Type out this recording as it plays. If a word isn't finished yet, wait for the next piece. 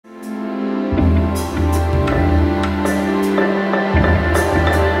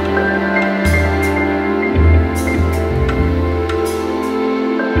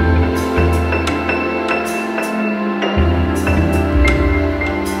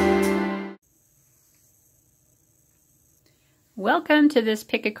Welcome to this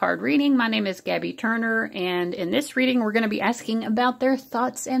pick a card reading. My name is Gabby Turner, and in this reading we're going to be asking about their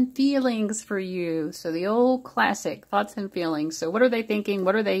thoughts and feelings for you. So the old classic, thoughts and feelings. So what are they thinking?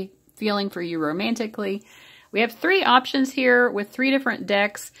 What are they feeling for you romantically? We have three options here with three different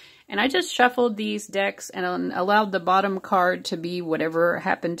decks, and I just shuffled these decks and allowed the bottom card to be whatever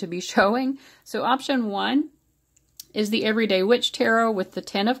happened to be showing. So option one is the Everyday Witch Tarot with the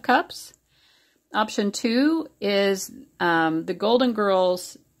Ten of Cups. Option two is the Golden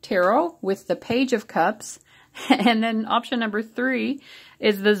Girls Tarot with the Page of Cups. And then option number three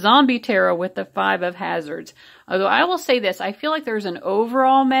is the Zombie Tarot with the Five of Hazards. Although I will say this, I feel like there's an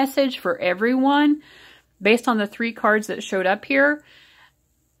overall message for everyone based on the three cards that showed up here.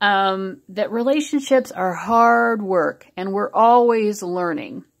 That relationships are hard work and we're always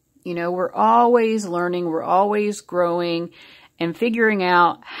learning. You know, we're always learning, we're always growing and figuring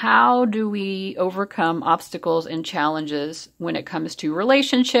out how do we overcome obstacles and challenges when it comes to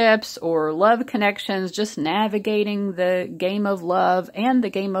relationships or love connections, just navigating the game of love and the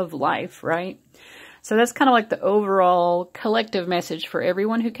game of life, right? So that's kind of like the overall collective message for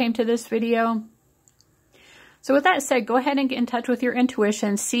everyone who came to this video. So with that said, go ahead and get in touch with your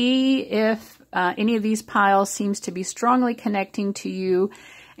intuition. See if any of these piles seems to be strongly connecting to you.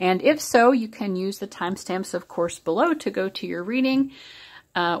 And if so, you can use the timestamps, of course, below to go to your reading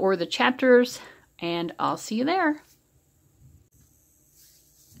or the chapters, and I'll see you there. All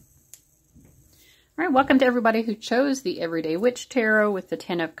right, welcome to everybody who chose the Everyday Witch Tarot with the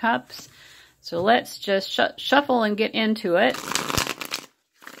Ten of Cups. So let's just shuffle and get into it.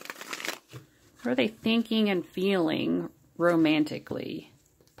 What are they thinking and feeling romantically?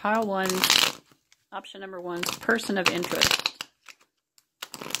 Pile one, option number one, person of interest.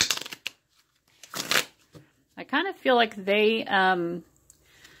 I kind of feel like they're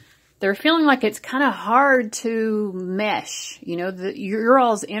feeling like it's kind of hard to mesh. You know, your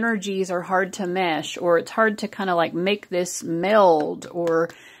all's energies are hard to mesh, or it's hard to kind of like make this meld or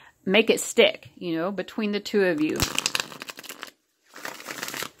make it stick, you know, between the two of you.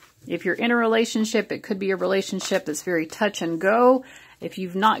 If you're in a relationship, it could be a relationship that's very touch and go. If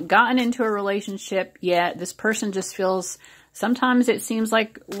you've not gotten into a relationship yet, this person just feels, sometimes it seems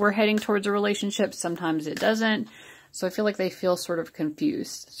like we're heading towards a relationship, sometimes it doesn't. So I feel like they feel sort of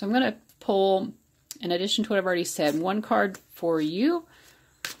confused. So I'm going to pull, in addition to what I've already said, one card for you,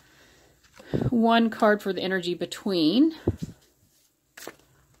 one card for the energy between,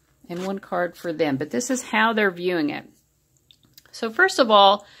 and one card for them. But this is how they're viewing it. So first of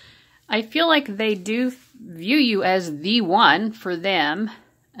all, I feel like they do view you as the one for them,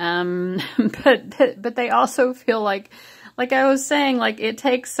 but they also feel like I was saying, like it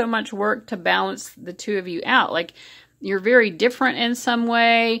takes so much work to balance the two of you out. Like you're very different in some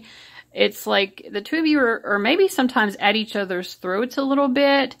way. It's like the two of you are maybe sometimes at each other's throats a little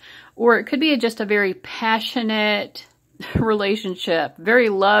bit, or it could be just a very passionate relationship, very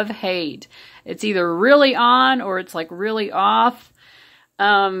love-hate. It's either really on or it's like really off.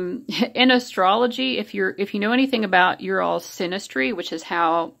 In astrology, if you know anything about your all's synastry, which is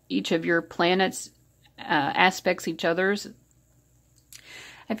how each of your planets aspects each other's,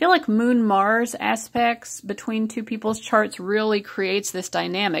 I feel like Moon-Mars aspects between two people's charts really creates this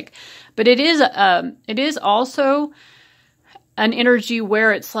dynamic. But it is also an energy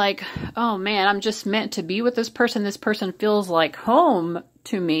where it's like, oh man, I'm just meant to be with this person. This person feels like home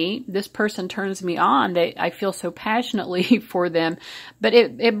to me. This person turns me on. I feel so passionately for them. But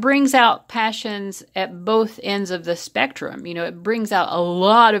it brings out passions at both ends of the spectrum. You know, it brings out a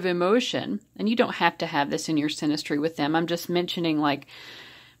lot of emotion. And you don't have to have this in your synastry with them. I'm just mentioning, like,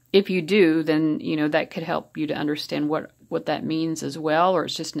 if you do, then, you know, that could help you to understand what that means as well. Or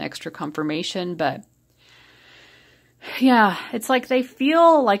it's just an extra confirmation. But yeah, it's like they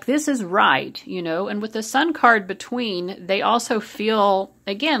feel like this is right, you know, and with the Sun card between, they also feel,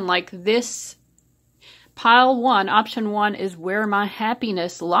 again, like this pile one, option one, is where my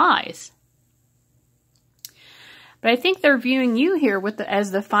happiness lies. But I think they're viewing you here with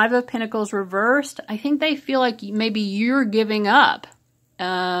as the Five of Pentacles reversed. I think they feel like maybe you're giving up.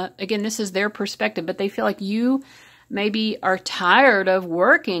 Again, this is their perspective, but they feel like you maybe are tired of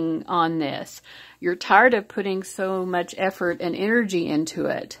working on this. You're tired of putting so much effort and energy into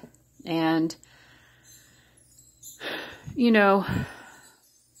it. And, you know,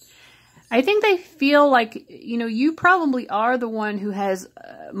 I think they feel like, you know, you probably are the one who has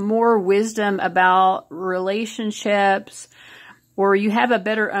more wisdom about relationships, or you have a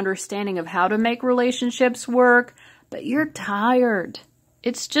better understanding of how to make relationships work, but you're tired.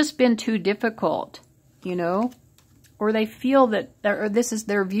 It's just been too difficult, you know? Or they feel that, or this is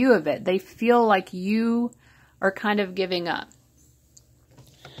their view of it, they feel like you are kind of giving up.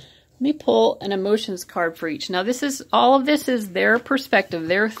 Let me pull an emotions card for each. Now all of this is their perspective,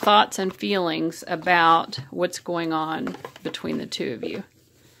 their thoughts and feelings about what's going on between the two of you.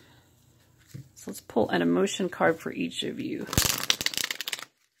 So let's pull an emotion card for each of you.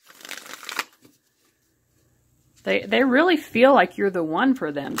 They really feel like you're the one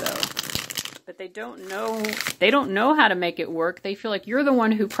for them though. But they don't know how to make it work. They feel like you're the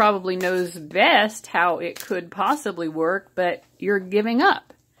one who probably knows best how it could possibly work, but you're giving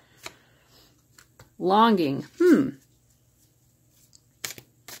up. Longing. It's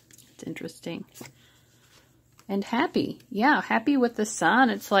interesting. And happy. Yeah, happy with the sun.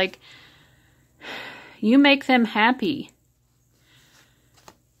 It's like you make them happy.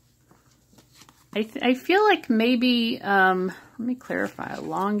 I feel like maybe, let me clarify,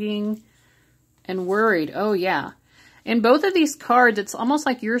 longing and worried. Oh, yeah. In both of these cards, it's almost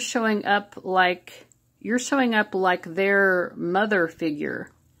like you're showing up like their mother figure.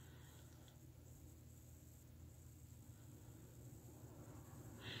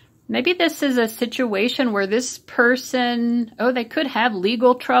 Maybe this is a situation where this person, they could have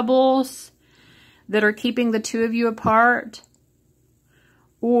legal troubles that are keeping the two of you apart.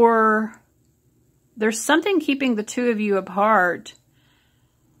 Or there's something keeping the two of you apart.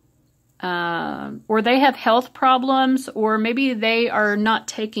 Or they have health problems, or maybe they are not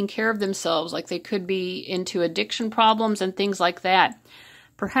taking care of themselves. Like they could be into addiction problems and things like that.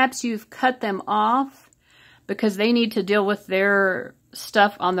 Perhaps you've cut them off because they need to deal with their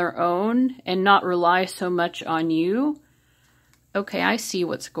stuff on their own and not rely so much on you. Okay, I see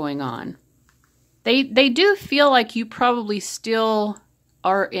what's going on. They do feel like you probably still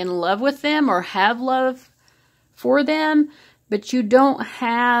are in love with them or have love for them, but you don't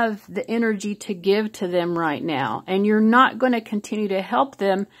have the energy to give to them right now. And you're not going to continue to help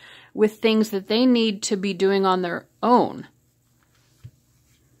them with things that they need to be doing on their own.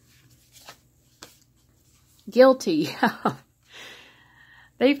 Guilty.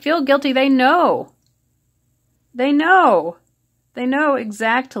 They feel guilty. They know. They know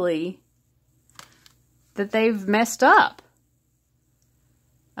exactly that they've messed up.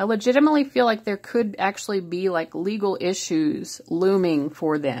 I legitimately feel like there could actually be like legal issues looming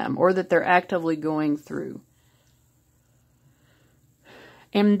for them, or that they're actively going through.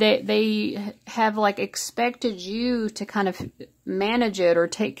 And they have like expected you to kind of manage it or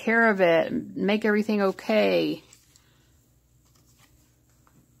take care of it, make everything okay.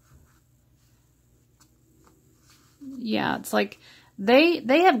 Yeah, it's like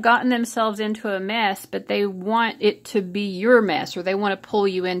they have gotten themselves into a mess, but they want it to be your mess, or they want to pull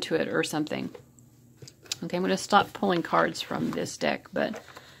you into it or something. Okay, I'm going to stop pulling cards from this deck, but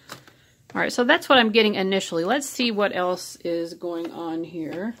all right, so that's what I'm getting initially. Let's see what else is going on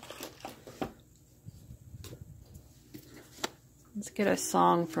here. Let's get a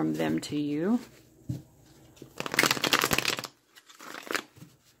song from them to you.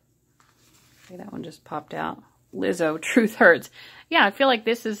 Okay, that one just popped out. Lizzo, Truth Hurts. Yeah, I feel like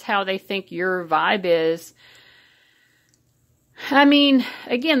this is how they think your vibe is. I mean,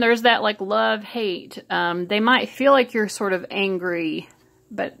 again, there's that like love, hate. They might feel like you're sort of angry,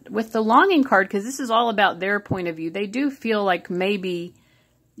 but with the longing card, because this is all about their point of view, they do feel like maybe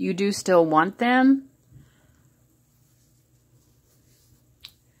you do still want them.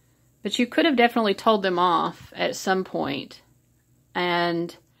 But you could have definitely told them off at some point.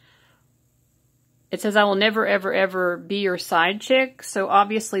 And it says, I will never, ever, ever be your side chick. So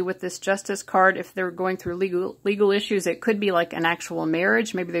obviously with this Justice card, if they're going through legal issues, it could be like an actual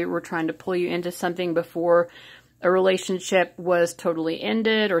marriage. Maybe they were trying to pull you into something before a relationship was totally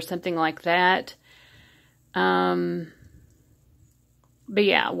ended or something like that. But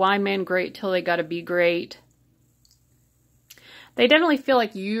yeah, why men great till they gotta be great? They definitely feel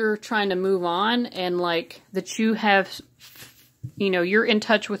like you're trying to move on, and like that you have, you know, you're in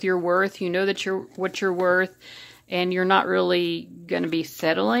touch with your worth. You know that you're what you're worth, and you're not really going to be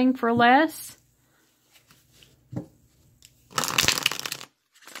settling for less.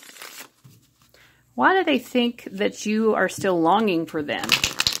 Why do they think that you are still longing for them?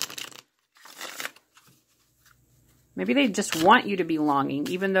 Maybe they just want you to be longing,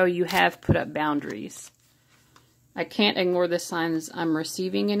 even though you have put up boundaries. I can't ignore the signs I'm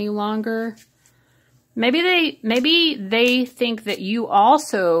receiving any longer. Maybe they think that you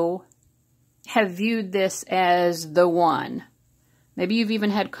also have viewed this as the one. Maybe you've even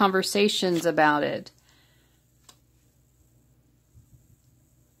had conversations about it.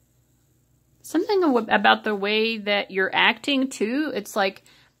 Something about the way that you're acting too. It's like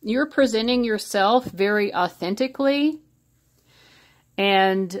you're presenting yourself very authentically.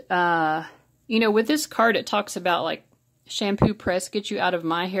 And, you know, with this card, it talks about like shampoo press, get you out of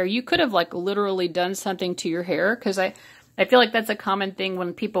my hair. You could have like literally done something to your hair, because I feel like that's a common thing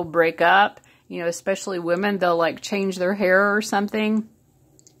when people break up, you know, especially women, they'll like change their hair or something.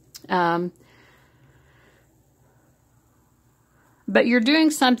 But you're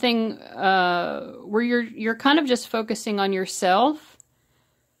doing something where you're kind of just focusing on yourself.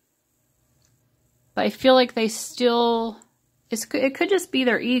 But I feel like they still, it could just be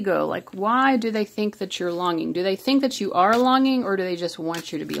their ego. Like, why do they think that you're longing? Do they think that you are longing, or do they just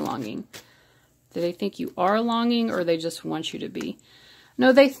want you to be longing? Do they think you are longing, or they just want you to be?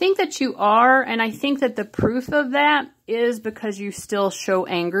 No, they think that you are, and I think that the proof of that is because you still show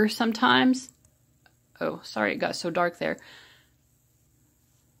anger sometimes. Oh, sorry, it got so dark there.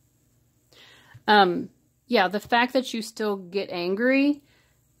 Yeah, the fact that you still get angry,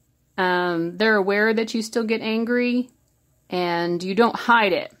 they're aware that you still get angry, and you don't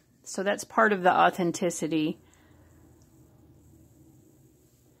hide it. So that's part of the authenticity.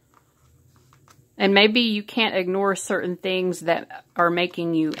 And maybe you can't ignore certain things that are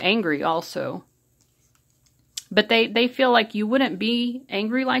making you angry also. But they feel like you wouldn't be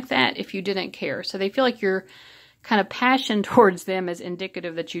angry like that if you didn't care. So they feel like your kind of passion towards them is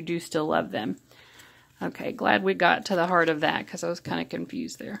indicative that you do still love them. Okay, glad we got to the heart of that, because I was kind of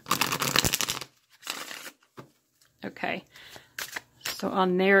confused there. Okay, so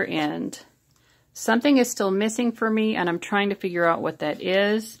on their end, something is still missing for me, and I'm trying to figure out what that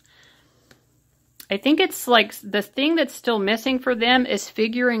is. I think it's like the thing that's still missing for them is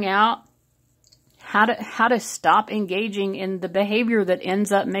figuring out how to stop engaging in the behavior that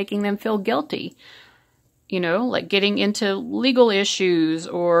ends up making them feel guilty. You know, like getting into legal issues,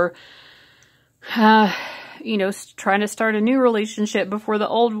 or you know, trying to start a new relationship before the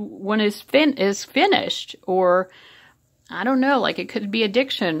old one is finished, or I don't know, like it could be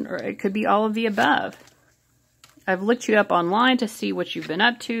addiction, or it could be all of the above. I've looked you up online to see what you've been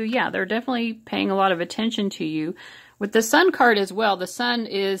up to. Yeah, they're definitely paying a lot of attention to you. With the Sun card as well, the Sun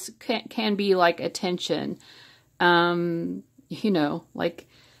can be like attention. You know, like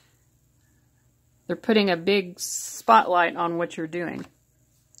they're putting a big spotlight on what you're doing.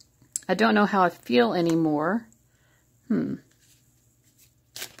 I don't know how I feel anymore. And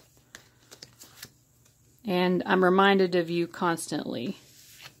I'm reminded of you constantly.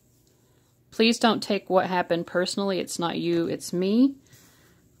 Please don't take what happened personally. It's not you, it's me.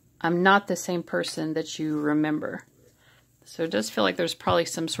 I'm not the same person that you remember. So it does feel like there's probably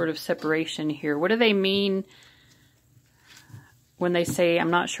some sort of separation here. What do they mean when they say,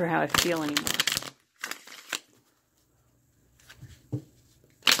 I'm not sure how I feel anymore?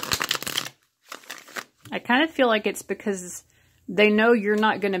 I kind of feel like it's because they know you're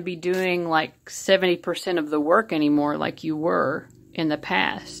not going to be doing like 70% of the work anymore like you were in the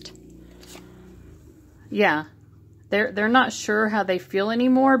past. Yeah, they're not sure how they feel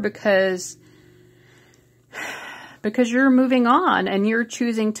anymore because you're moving on and you're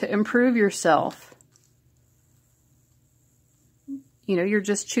choosing to improve yourself. You know, you're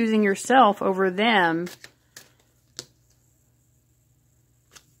just choosing yourself over them.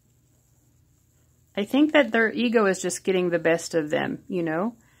 I think that their ego is just getting the best of them, you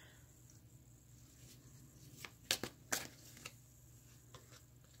know?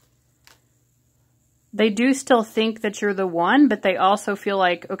 They do still think that you're the one, but they also feel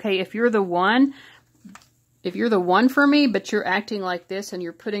like, okay, if you're the one for me, but you're acting like this and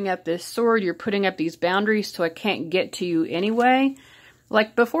you're putting up this sword, you're putting up these boundaries so I can't get to you anyway.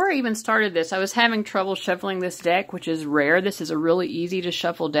 Like before I even started this, I was having trouble shuffling this deck, which is rare. This is a really easy to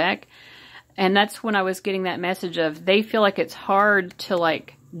shuffle deck. And that's when I was getting that message of they feel like it's hard to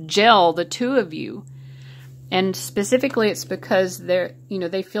like gel the two of you. And specifically it's because they're, you know,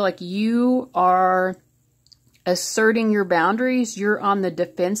 they feel like you are asserting your boundaries. You're on the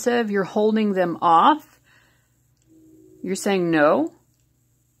defensive. You're holding them off. You're saying, no,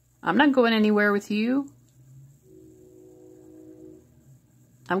 I'm not going anywhere with you.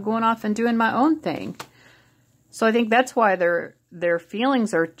 I'm going off and doing my own thing. So I think that's why their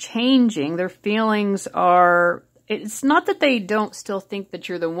feelings are changing. Their feelings are, it's not that they don't still think that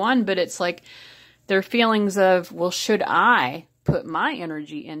you're the one, but it's like their feelings of, well, should I put my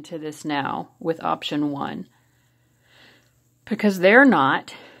energy into this now with option one? Because they're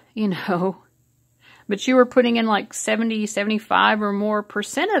not, you know, but you were putting in like 70, 75 or more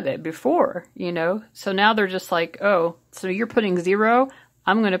 % of it before, you know? So now they're just like, oh, so you're putting 0?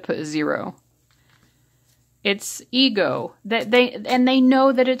 I'm going to put 0. It's ego. And they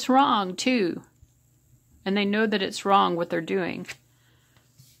know that it's wrong too. And they know that it's wrong what they're doing.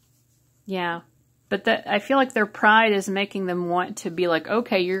 Yeah. But I feel like their pride is making them want to be like,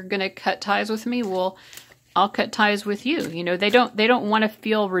 okay, you're going to cut ties with me? Well, I'll cut ties with you. You know, they don't want to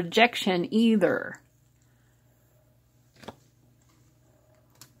feel rejection either.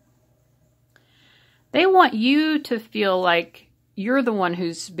 They want you to feel like you're the one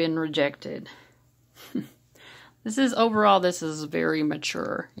who's been rejected. This is very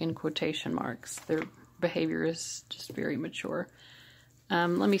mature, in quotation marks. Their behavior is just very mature. Let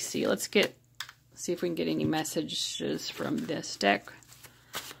me see. See if we can get any messages from this deck.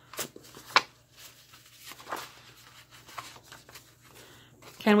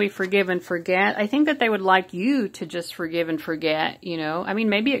 Can we forgive and forget? I think that they would like you to just forgive and forget, you know. I mean,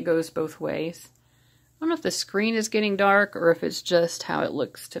 maybe it goes both ways. I don't know if the screen is getting dark or if it's just how it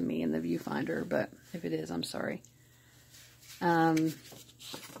looks to me in the viewfinder, but if it is, I'm sorry. I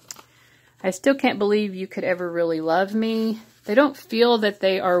still can't believe you could ever really love me. They don't feel that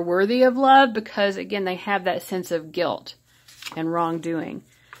they are worthy of love because, again, they have that sense of guilt and wrongdoing.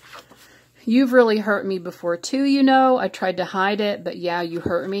 You've really hurt me before too, you know. I tried to hide it, but yeah, you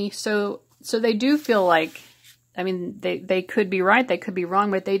hurt me. So they do feel like, I mean, they could be right, they could be wrong,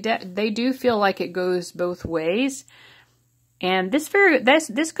 but they do feel like it goes both ways. And this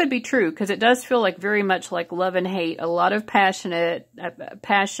could be true because it does feel like very much like love and hate. A lot of passion,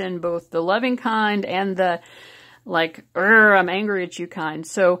 both the loving kind and the like, I'm angry at you kind.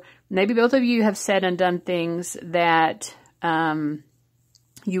 So maybe both of you have said and done things that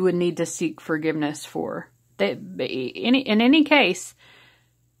you would need to seek forgiveness for. In any case,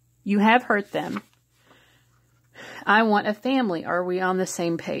 you have hurt them. I want a family. Are we on the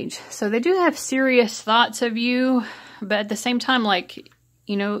same page? So they do have serious thoughts of you, but at the same time, like,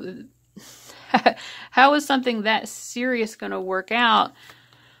 you know, how is something that serious going to work out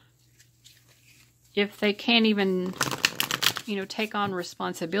if they can't even, you know, take on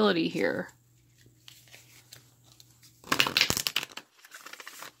responsibility here?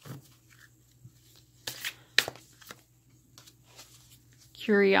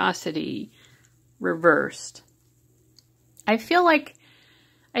 Curiosity reversed. I feel like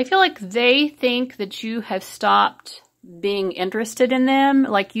they think that you have stopped being interested in them,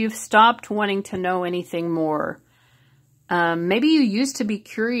 like you've stopped wanting to know anything more. Maybe you used to be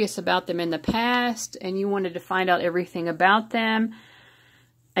curious about them in the past and you wanted to find out everything about them.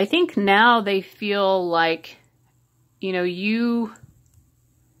 I think now they feel like, you know, you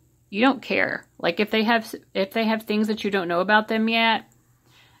don't care. Like if they have things that you don't know about them yet,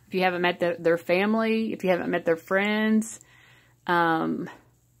 if you haven't met their family, if you haven't met their friends,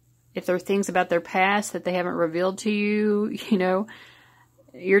 if there are things about their past that they haven't revealed to you, you know,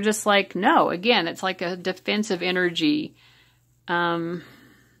 you're just like, no. Again, it's like a defensive energy. They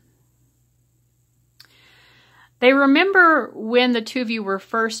remember when the two of you were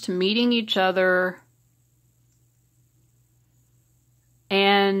first meeting each other,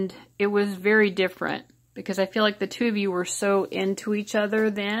 and it was very different because I feel like the two of you were so into each other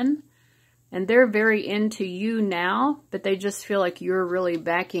then. And they're very into you now, but they just feel like you're really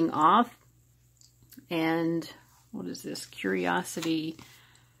backing off. And what is this? Curiosity.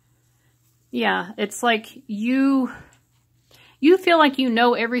 Yeah, it's like you feel like you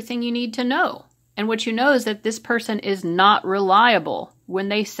know everything you need to know. And what you know is that this person is not reliable. When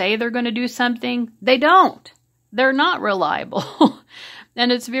they say they're going to do something, they don't. They're not reliable.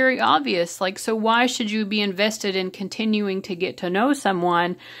 And it's very obvious. Like, so why should you be invested in continuing to get to know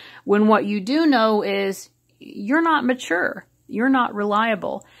someone when what you do know is you're not mature, you're not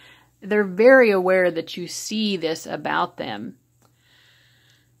reliable? They're very aware that you see this about them.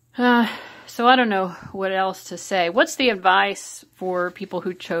 So I don't know what else to say. What's the advice for people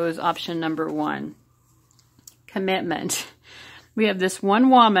who chose option number 1? Commitment. We have this one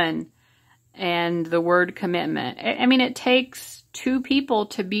woman and the word commitment. I mean, it takes 2 people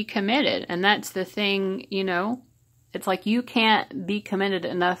to be committed. And that's the thing, you know. It's like you can't be committed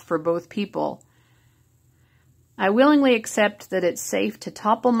enough for both people. I willingly accept that it's safe to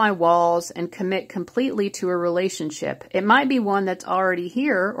topple my walls and commit completely to a relationship. It might be one that's already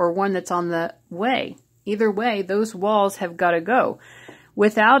here or one that's on the way. Either way, those walls have got to go.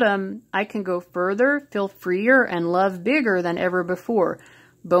 Without them, I can go further, feel freer, and love bigger than ever before.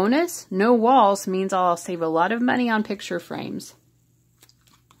 Bonus, no walls means I'll save a lot of money on picture frames.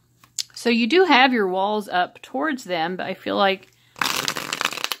 So you do have your walls up towards them, but I feel like,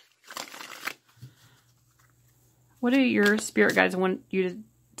 what do your spirit guides want you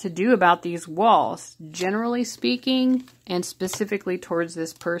to do about these walls, generally speaking, and specifically towards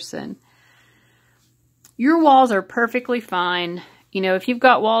this person? Your walls are perfectly fine. You know, if you've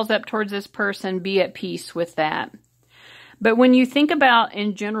got walls up towards this person, be at peace with that. But when you think about,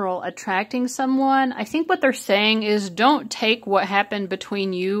 in general, attracting someone, I think what they're saying is don't take what happened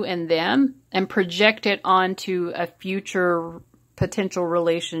between you and them and project it onto a future potential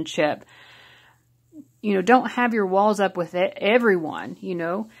relationship. You know, don't have your walls up with everyone, you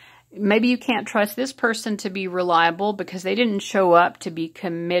know. Maybe you can't trust this person to be reliable because they didn't show up to be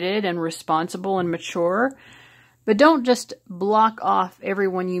committed and responsible and mature. But don't just block off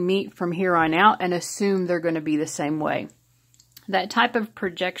everyone you meet from here on out and assume they're going to be the same way. That type of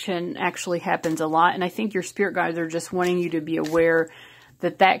projection actually happens a lot, and I think your spirit guides are just wanting you to be aware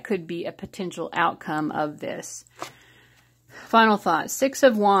that that could be a potential outcome of this. Final thought, 6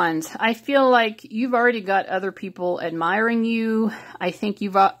 of Wands. I feel like you've already got other people admiring you. I think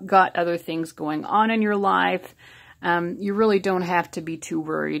you've got other things going on in your life. You really don't have to be too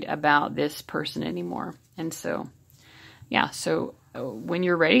worried about this person anymore. And so, yeah, so when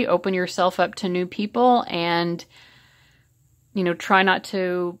you're ready, open yourself up to new people and, you know, try not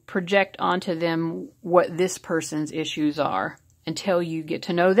to project onto them what this person's issues are until you get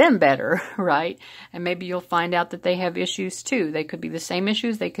to know them better, right? And maybe you'll find out that they have issues too. They could be the same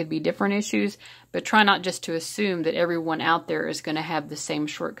issues, they could be different issues, but try not just to assume that everyone out there is going to have the same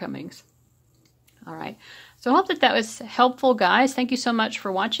shortcomings. All right. So I hope that was helpful, guys. Thank you so much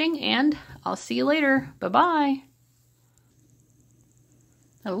for watching, and I'll see you later. Bye-bye.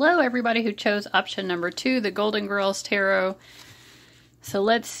 Hello, everybody who chose option number 2, the Golden Girls Tarot. So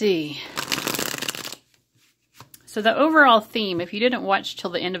let's see. So the overall theme, if you didn't watch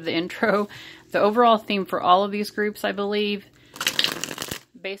till the end of the intro, the overall theme for all of these groups, I believe,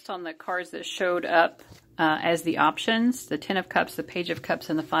 based on the cards that showed up as the options, the 10 of Cups, the Page of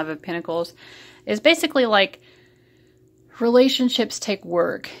Cups, and the 5 of Pentacles, is basically like relationships take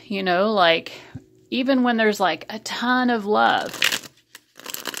work, you know, like even when there's like a ton of love,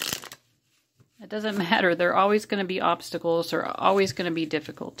 it doesn't matter. There are always going to be obstacles, there are always going to be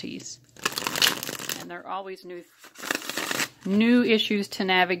difficulties. There are always new issues to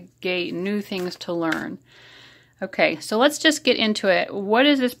navigate, new things to learn. Okay, so let's just get into it. What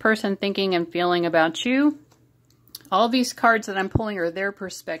is this person thinking and feeling about you? All these cards that I'm pulling are their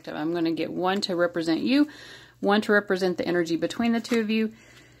perspective. I'm going to get one to represent you, one to represent the energy between the two of you,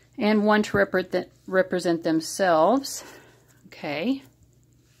 and one to represent themselves. Okay.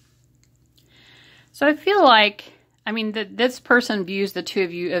 So I feel like, I mean, this person views the two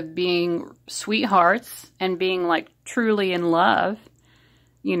of you of being sweethearts and being like truly in love.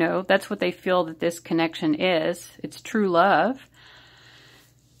 You know, that's what they feel that this connection is. It's true love.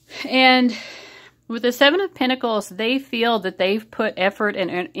 And with the 7 of Pentacles, they feel that they've put effort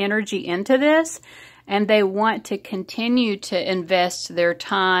and energy into this, and they want to continue to invest their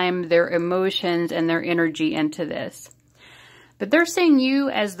time, their emotions, and their energy into this. But they're seeing you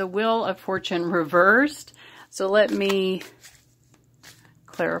as the Wheel of Fortune reversed. So let me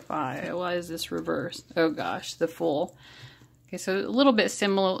clarify. Why is this reversed? Oh gosh, the Fool. Okay, so a little bit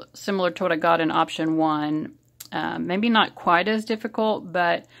similar to what I got in option 1. Maybe not quite as difficult,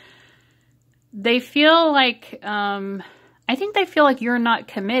 but they feel like, I think they feel like you're not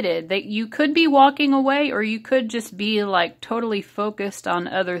committed. That you could be walking away, or you could just be like totally focused on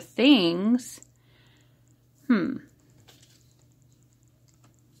other things.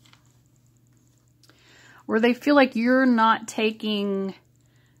 Or they feel like you're not taking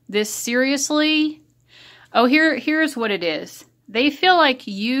this seriously. Oh, here's what it is. They feel like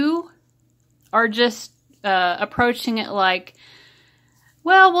you are just approaching it like,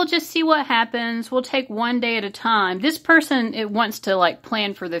 well, we'll just see what happens. We'll take one day at a time. This person, it wants to like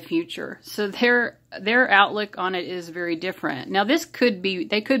plan for the future. So their outlook on it is very different. Now this could be,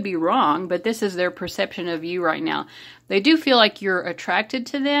 they could be wrong, but this is their perception of you right now. They do feel like you're attracted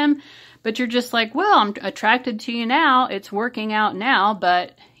to them, but you're just like, well, I'm attracted to you now. It's working out now,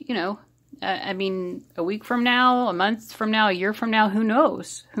 but you know, I mean, a week from now, a month from now, a year from now, who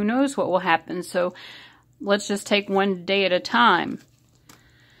knows? Who knows what will happen? So let's just take one day at a time.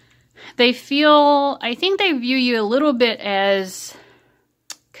 They feel, I think they view you a little bit as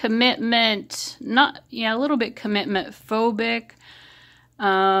commitment, a little bit commitment phobic.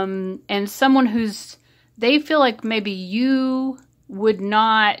 And someone who's, they feel like maybe you would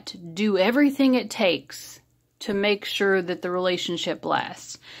not do everything it takes to make sure that the relationship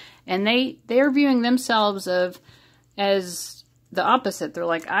lasts. And they're viewing themselves as the opposite. They're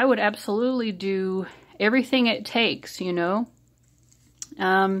like, I would absolutely do everything it takes, you know.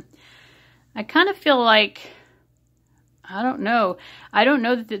 I kind of feel like, I don't know. I don't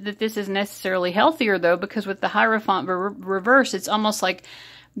know that this is necessarily healthier, though, because with the Hierophant reverse, it's almost like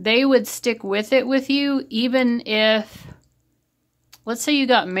they would stick with it with you, even if let's say you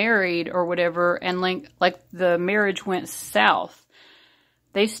got married or whatever, and like the marriage went south,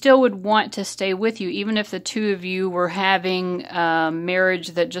 they still would want to stay with you, even if the two of you were having a marriage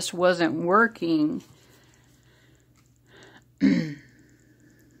that just wasn't working.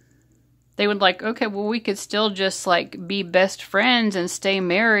 They would like, okay, well, we could still just like be best friends and stay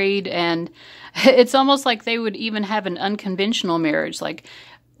married. And it's almost like they would even have an unconventional marriage. Like,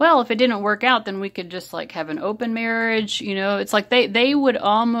 well, if it didn't work out, then we could just like have an open marriage. You know, it's like they would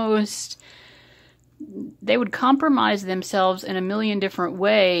almost, they would compromise themselves in a million different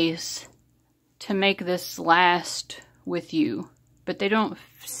ways to make this last with you. But they don't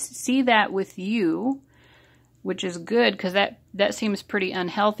see that with you, which is good, because that seems pretty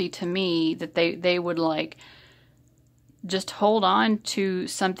unhealthy to me, that they would like just hold on to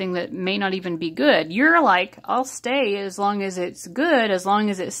something that may not even be good. You're like, I'll stay as long as it's good, as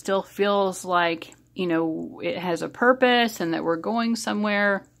long as it still feels like, you know, it has a purpose and that we're going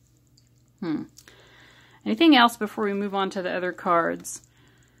somewhere. Anything else before we move on to the other cards?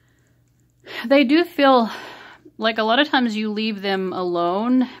 They do feel like a lot of times you leave them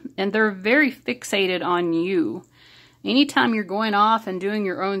alone and they're very fixated on you. Anytime you're going off and doing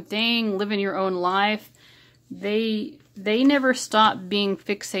your own thing, living your own life, they never stop being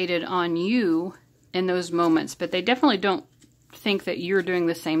fixated on you in those moments. But they definitely don't think that you're doing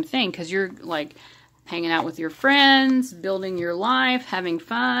the same thing, because you're like hanging out with your friends, building your life, having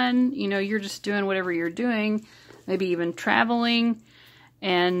fun. You know, you're just doing whatever you're doing, maybe even traveling,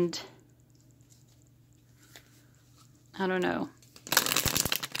 and I don't know.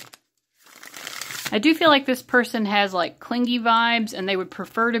 I do feel like this person has like clingy vibes, and they would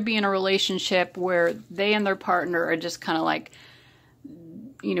prefer to be in a relationship where they and their partner are just kind of like,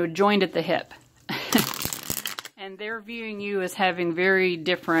 you know, joined at the hip. And they're viewing you as having very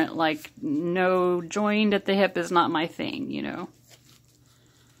different, like, no, joined at the hip is not my thing, you know.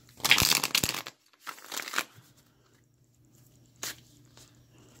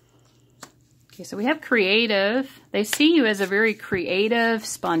 Okay, so we have creative. They see you as a very creative,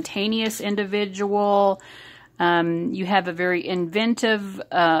 spontaneous individual. You have a very inventive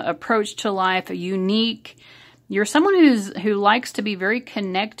approach to life, a unique. You're someone who likes to be very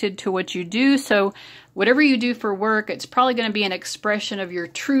connected to what you do. So whatever you do for work, it's probably going to be an expression of your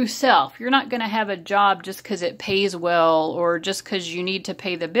true self. You're not going to have a job just because it pays well or just because you need to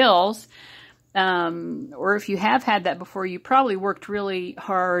pay the bills. Or if you have had that before, you probably worked really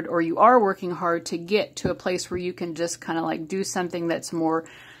hard, or you are working hard to get to a place where you can just kind of like do something that's more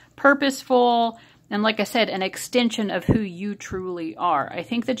purposeful. And like I said, an extension of who you truly are. I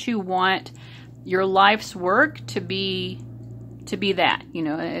think that you want your life's work to be that, you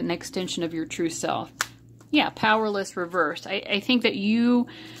know, an extension of your true self. Yeah, powerless reversed. I think that you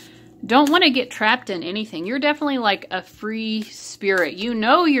don't want to get trapped in anything. You're definitely like a free spirit. You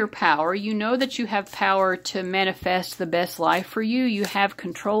know your power. You know that you have power to manifest the best life for you. You have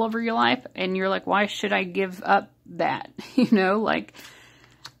control over your life. And you're like, why should I give up that? You know, like,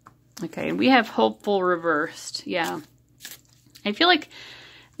 okay. And we have hopeful reversed. Yeah. I feel like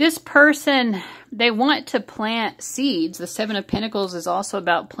this person, they want to plant seeds. The Seven of Pentacles is also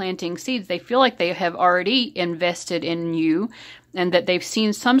about planting seeds. They feel like they have already invested in you and that they've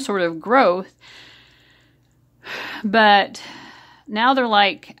seen some sort of growth. But now they're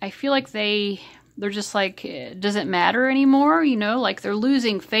like, I feel like they're just like, does it matter anymore? You know, like they're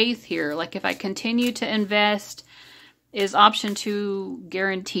losing faith here. Like if I continue to invest, is option 2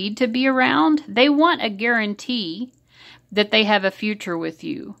 guaranteed to be around? They want a guarantee that they have a future with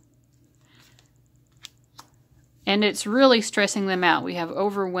you. And it's really stressing them out. We have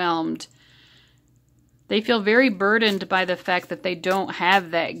overwhelmed. They feel very burdened by the fact that they don't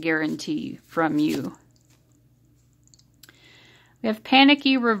have that guarantee from you. We have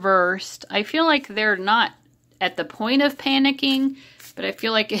panicky reversed. I feel like they're not at the point of panicking, but I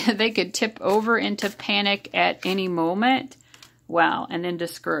feel like they could tip over into panic at any moment. Wow, and then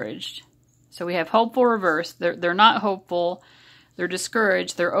discouraged. So we have hopeful reversed. They're not hopeful. They're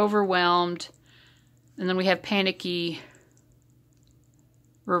discouraged. They're overwhelmed. And then we have panicky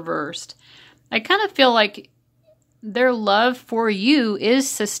reversed. I kind of feel like their love for you is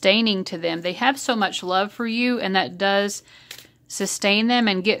sustaining to them. They have so much love for you, and that does sustain them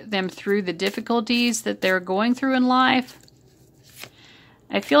and get them through the difficulties that they're going through in life.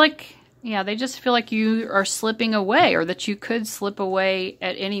 I feel like, yeah, they just feel like you are slipping away, or that you could slip away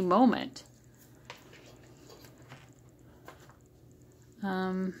at any moment.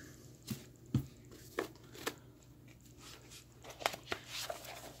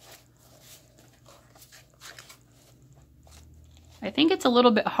 I think it's a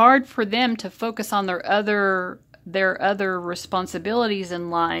little bit hard for them to focus on their other their other responsibilities in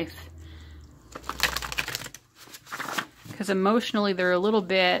life. Because emotionally, they're a little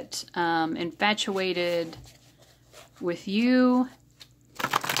bit infatuated with you,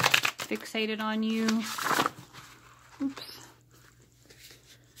 fixated on you. Oops.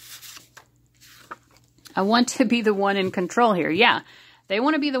 I want to be the one in control here. Yeah, they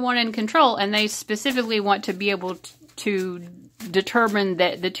want to be the one in control, and they specifically want to be able to determine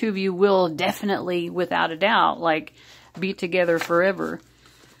that the two of you will definitely, without a doubt, like, be together forever.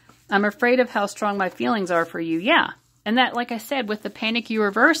 I'm afraid of how strong my feelings are for you. Yeah. And that, like I said, with the panicky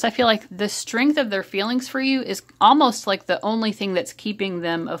reverse, I feel like the strength of their feelings for you is almost like the only thing that's keeping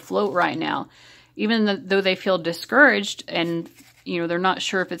them afloat right now. Even though they feel discouraged and, you know, they're not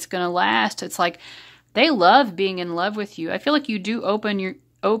sure if it's going to last, it's like they love being in love with you. I feel like you do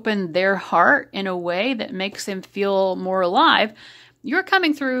open their heart in a way that makes them feel more alive. You're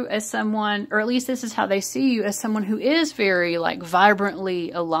coming through as someone, or at least this is how they see you, as someone who is very, like,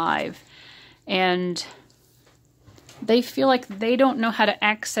 vibrantly alive. And they feel like they don't know how to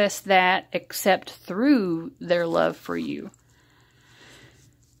access that except through their love for you.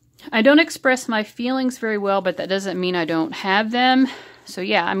 I don't express my feelings very well, but that doesn't mean I don't have them. So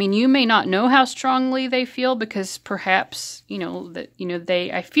yeah, I mean, you may not know how strongly they feel because perhaps,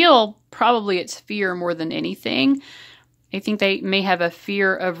 I feel probably it's fear more than anything. I think they may have a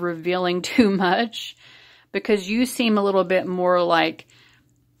fear of revealing too much because you seem a little bit more like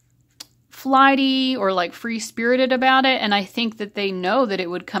flighty or like free-spirited about it, and I think that they know that it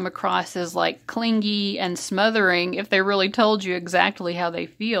would come across as like clingy and smothering if they really told you exactly how they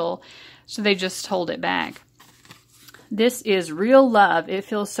feel, so they just hold it back. This is real love. It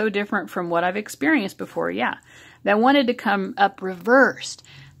feels so different from what I've experienced before. Yeah, that wanted to come up reversed.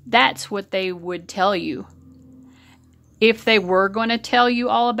 That's what they would tell you. If they were going to tell you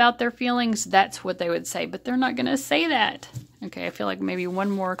all about their feelings, that's what they would say, but they're not going to say that. Okay, I feel like maybe one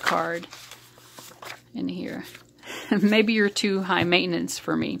more card in here. Maybe you're too high maintenance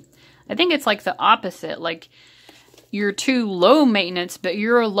for me. I think it's like the opposite. Like you're too low maintenance, but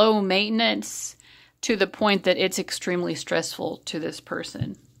you're low maintenance to the point that it's extremely stressful to this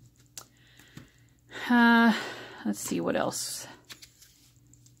person. Let's see what else.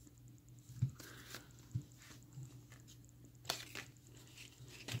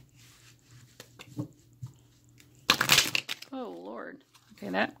 Oh, Lord. Okay,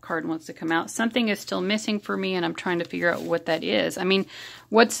 that card wants to come out. Something is still missing for me, and I'm trying to figure out what that is. I mean,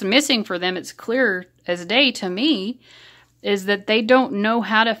 what's missing for them, it's clear as day to me, is that they don't know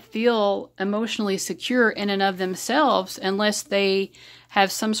how to feel emotionally secure in and of themselves unless they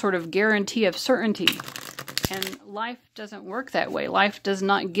have some sort of guarantee of certainty. And life doesn't work that way. Life does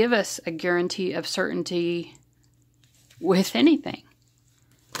not give us a guarantee of certainty with anything.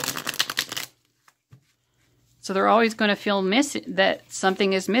 So they're always going to feel that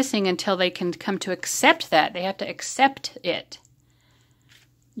something is missing until they can come to accept that. They have to accept it.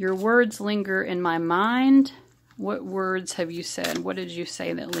 Your words linger in my mind. What words have you said? What did you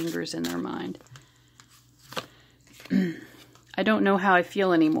say that lingers in their mind? I don't know how I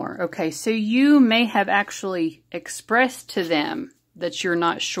feel anymore. Okay, so you may have actually expressed to them that you're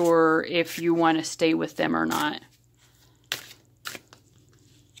not sure if you want to stay with them or not.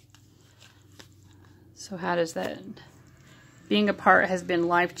 So how does that... Being apart has been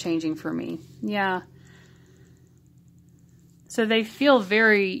life-changing for me. Yeah. So they feel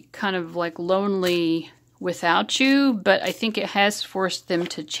very kind of like lonely without you, but I think it has forced them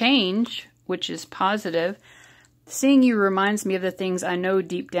to change, which is positive. Seeing you reminds me of the things I know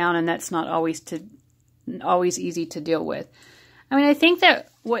deep down, and that's not always easy to deal with. I mean, I think that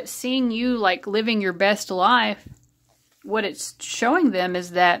what seeing you like living your best life, what it's showing them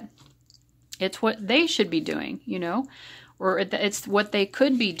is that it's what they should be doing, you know, or it's what they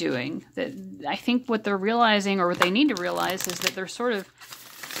could be doing. That I think what they're realizing, or what they need to realize, is that they're sort of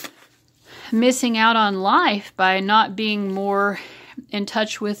missing out on life by not being more in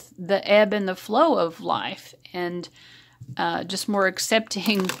touch with the ebb and the flow of life, and just more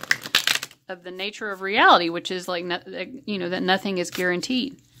accepting of the nature of reality, which is like, you know, that nothing is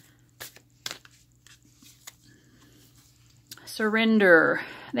guaranteed. Surrender.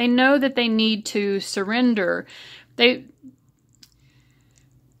 They know that they need to surrender.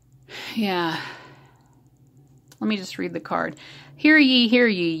 Yeah. Let me just read the card. Hear ye, hear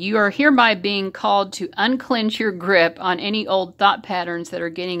ye. You are hereby being called to unclench your grip on any old thought patterns that are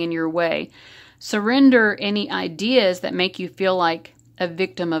getting in your way. Surrender any ideas that make you feel like a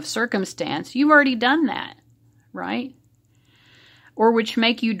victim of circumstance. You've already done that, right? Or which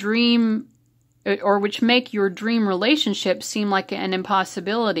make you dream, or which make your dream relationship seem like an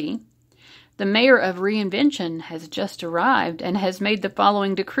impossibility. The mayor of reinvention has just arrived and has made the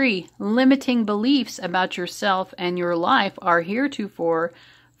following decree. Limiting beliefs about yourself and your life are heretofore,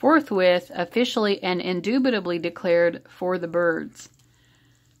 forthwith, officially and indubitably declared for the birds.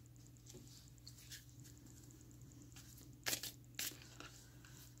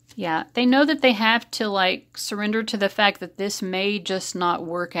 Yeah, they know that they have to like surrender to the fact that this may just not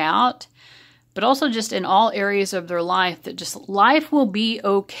work out, but also just in all areas of their life that just life will be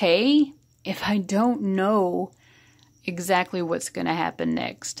okay if I don't know exactly what's going to happen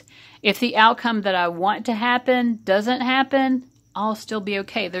next. If the outcome that I want to happen doesn't happen, I'll still be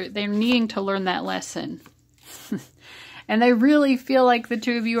okay. They're needing to learn that lesson. And they really feel like the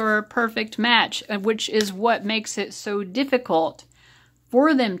two of you are a perfect match, which is what makes it so difficult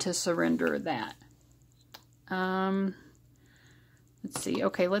for them to surrender that. Let's see.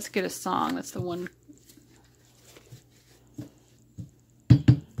 Okay, let's get a song. That's the one.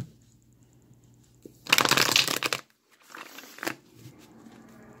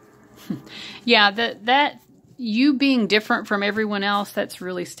 Yeah, that you being different from everyone else, that's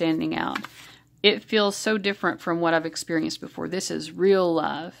really standing out. It feels so different from what I've experienced before. This is real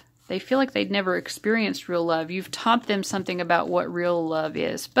love. They feel like they'd never experienced real love. You've taught them something about what real love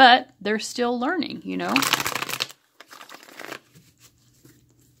is, but they're still learning, you know?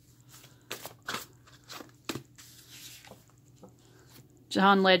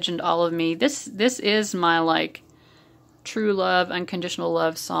 John Legend, All of Me. This is my, like, true love, unconditional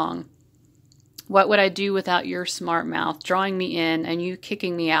love song. What would I do without your smart mouth, drawing me in and you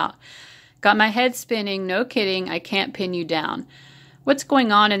kicking me out? Got my head spinning, no kidding, I can't pin you down. What's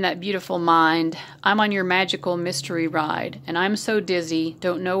going on in that beautiful mind? I'm on your magical mystery ride, and I'm so dizzy,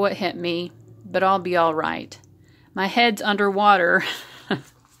 don't know what hit me, but I'll be all right. My head's underwater.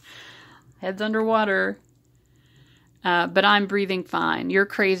 Head's underwater. But I'm breathing fine. You're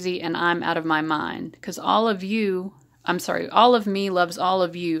crazy, and I'm out of my mind. Because all of me loves all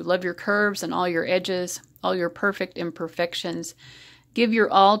of you. Love your curves and all your edges, all your perfect imperfections. Give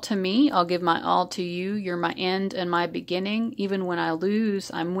your all to me, I'll give my all to you. You're my end and my beginning. Even when I lose,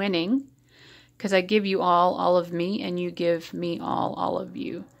 I'm winning. Because I give you all of me, and you give me all of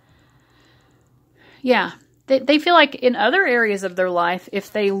you. Yeah, they feel like in other areas of their life,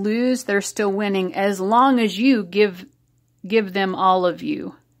 if they lose, they're still winning as long as you give them all of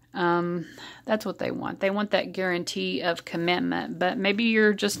you. That's what they want. They want that guarantee of commitment, but maybe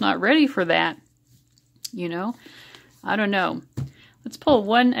you're just not ready for that. You know, I don't know. Let's pull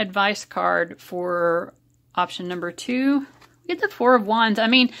one advice card for option number 2. We get the Four of Wands. I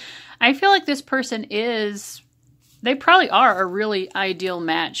mean, I feel like this person they probably are a really ideal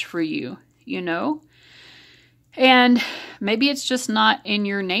match for you, you know? And maybe it's just not in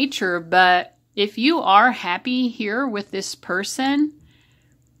your nature, but if you are happy here with this person,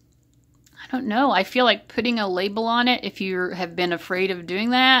 I don't know. I feel like putting a label on it, if you have been afraid of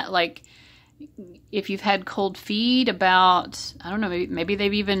doing that, like if you've had cold feet about, I don't know, maybe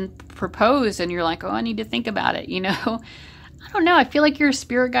they've even proposed and you're like, oh, I need to think about it, you know? I don't know. I feel like your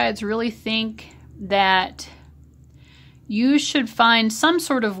spirit guides really think that you should find some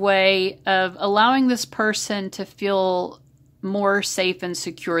sort of way of allowing this person to feel more safe and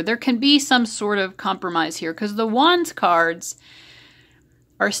secure. There can be some sort of compromise here because the Wands cards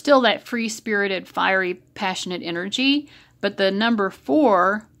are still that free-spirited, fiery, passionate energy, but the number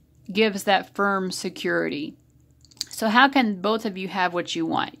 4 gives that firm security. So how can both of you have what you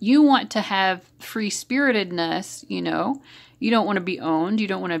want? You want to have free-spiritedness, you know. You don't want to be owned. You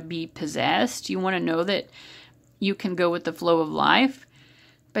don't want to be possessed. You want to know that you can go with the flow of life.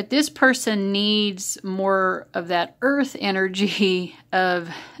 But this person needs more of that earth energy of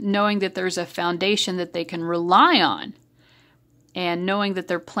knowing that there's a foundation that they can rely on. And knowing that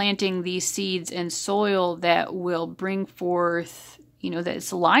they're planting these seeds in soil that will bring forth, you know, that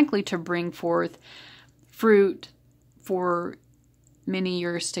it's likely to bring forth fruit for many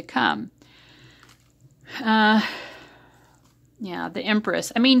years to come. Yeah, the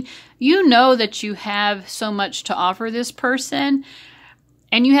Empress. I mean, you know that you have so much to offer this person,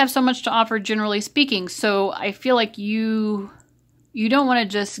 and you have so much to offer generally speaking. So I feel like you don't want to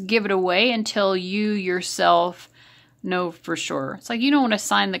just give it away until you yourself know for sure. It's like you don't want to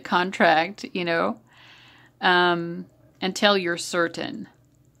sign the contract, you know, until you're certain.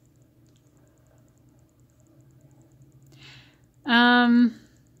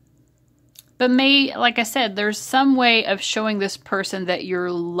 But like I said, there's some way of showing this person that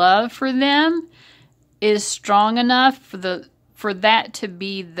your love for them is strong enough for that to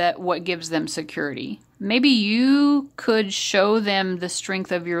be what gives them security. Maybe you could show them the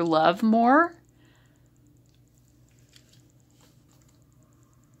strength of your love more.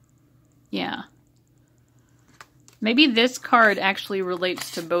 Yeah. Maybe this card actually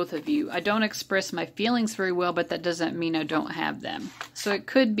relates to both of you. I don't express my feelings very well, but that doesn't mean I don't have them. So it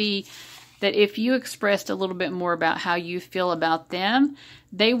could be that if you expressed a little bit more about how you feel about them,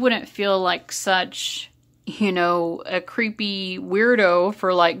 they wouldn't feel like such, you know, a creepy weirdo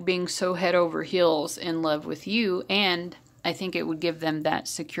for like being so head over heels in love with you. And I think it would give them that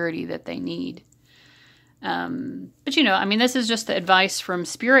security that they need. But you know, I mean, this is just the advice from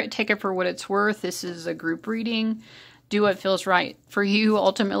Spirit. Take it for what it's worth. This is a group reading. Do what feels right for you.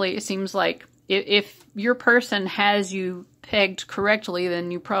 Ultimately, it seems like if your person has you pegged correctly,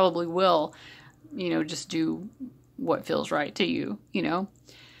 then you probably will, you know, just do what feels right to you, you know.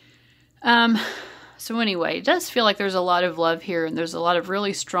 So anyway, it does feel like there's a lot of love here, and there's a lot of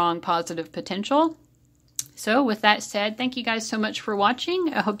really strong positive potential. So with that said, thank you guys so much for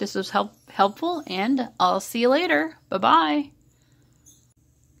watching. I hope this was helpful, and I'll see you later. Bye-bye.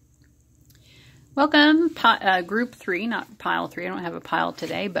 Welcome, Group 3, not Pile 3. I don't have a pile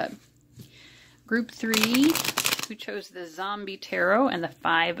today, but Group 3, who chose the Zombie Tarot and the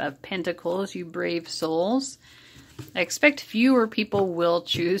 5 of Pentacles, you brave souls. I expect fewer people will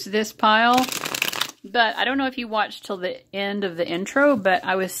choose this pile. But I don't know if you watched till the end of the intro, but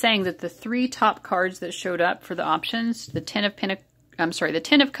I was saying that the 3 top cards that showed up for the options, the 10 of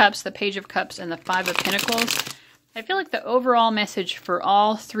Cups, the Page of Cups, and the 5 of Pentacles, I feel like the overall message for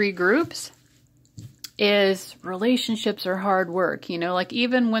all 3 groups is relationships are hard work. You know, like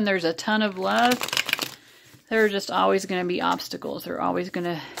even when there's a ton of love, there are just always going to be obstacles. There are always going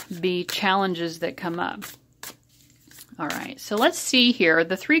to be challenges that come up. All right, so let's see here.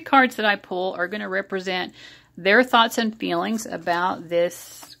 The 3 cards that I pull are going to represent their thoughts and feelings about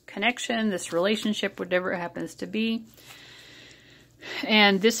this connection, this relationship, whatever it happens to be.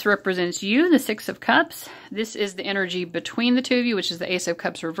 And this represents you, the 6 of Cups. This is the energy between the two of you, which is the Ace of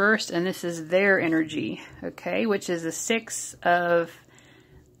Cups reversed. And this is their energy, okay, which is the 6 of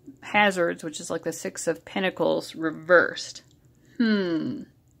Hazards, which is like the 6 of Pentacles reversed.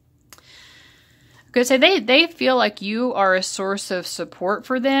 Because they feel like you are a source of support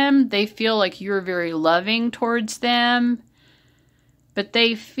for them. They feel like you're very loving towards them. But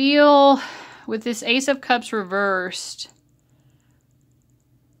they feel, with this Ace of Cups reversed,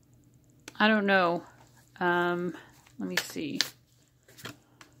 I don't know. Let me see.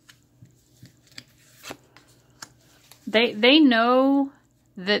 They know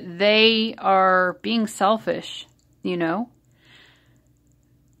that they are being selfish, you know?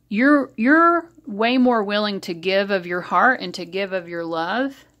 You're way more willing to give of your heart and to give of your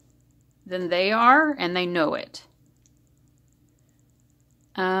love than they are, and they know it.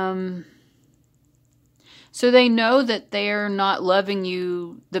 So they know that they're not loving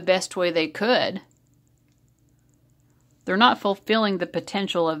you the best way they could. They're not fulfilling the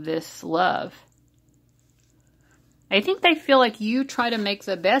potential of this love. I think they feel like you try to make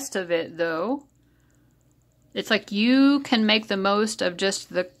the best of it, though. It's like you can make the most of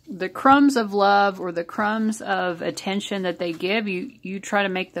just the crumbs of love or the crumbs of attention that they give. You try to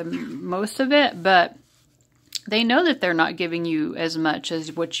make the most of it, but they know that they're not giving you as much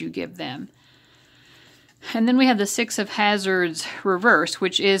as what you give them. And then we have the 6 of Hazards reversed,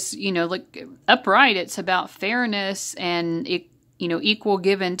 which is, you know, like upright. It's about fairness and, you know, equal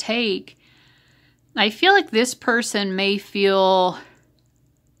give and take. I feel like this person may feel...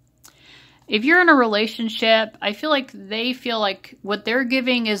 If you're in a relationship, I feel like they feel like what they're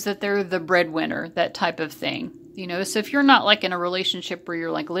giving is that they're the breadwinner, that type of thing. You know, so if you're not like in a relationship where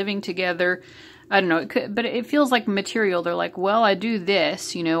you're like living together, I don't know, it could, but it feels like material. They're like, well, I do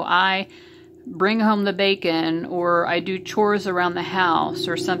this, you know, I bring home the bacon, or I do chores around the house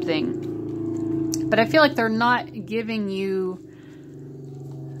or something. But I feel like they're not giving you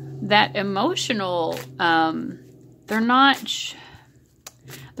that emotional, they're not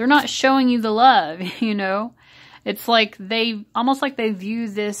showing you the love, you know? It's like almost like they view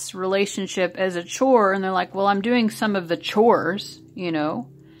this relationship as a chore, and they're like, well, I'm doing some of the chores, you know?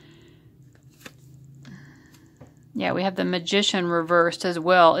 Yeah, we have the Magician reversed as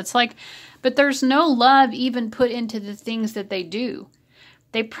well. It's like, but there's no love even put into the things that they do.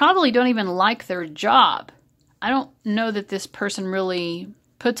 They probably don't even like their job. I don't know that this person really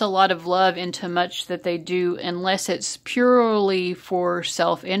puts a lot of love into much that they do unless it's purely for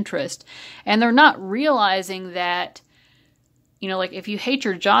self-interest. And they're not realizing that, you know, like if you hate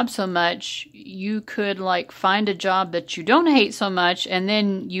your job so much, you could like find a job that you don't hate so much, and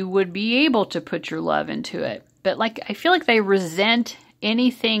then you would be able to put your love into it. But like, I feel like they resent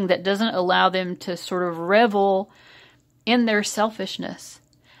anything that doesn't allow them to sort of revel in their selfishness.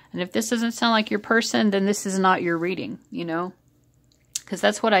 And if this doesn't sound like your person, then this is not your reading, you know? because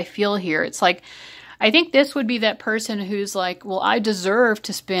that's what I feel here. It's like, I think this would be that person who's like, well, I deserve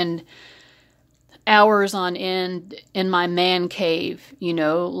to spend hours on end in my man cave, you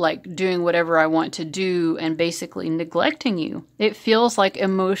know, like doing whatever I want to do and basically neglecting you. It feels like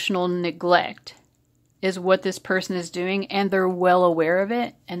emotional neglect is what this person is doing, and they're well aware of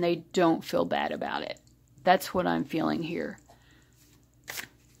it, and they don't feel bad about it. That's what I'm feeling here.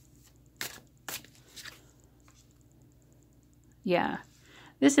 Yeah.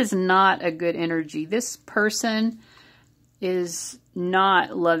 This is not a good energy. This person is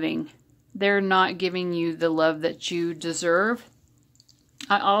not loving. They're not giving you the love that you deserve.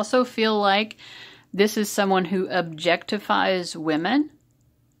 I also feel like this is someone who objectifies women.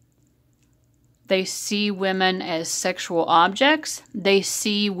 They see women as sexual objects. They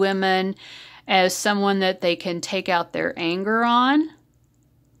see women as someone that they can take out their anger on.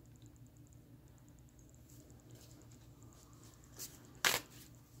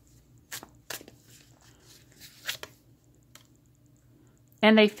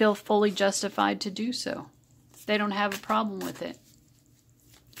 And they feel fully justified to do so. They don't have a problem with it.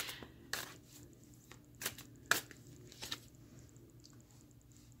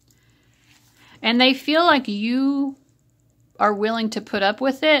 And they feel like you are willing to put up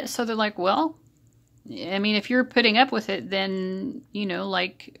with it. So they're like, well, I mean, if you're putting up with it, then, you know,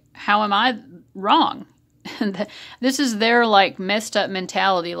 like, how am I wrong? This is their, like, messed up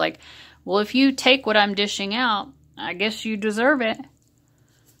mentality. Like, well, if you take what I'm dishing out, I guess you deserve it.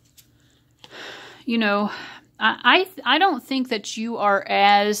 You know, I don't think that you are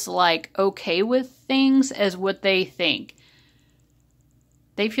as, like, okay with things as what they think.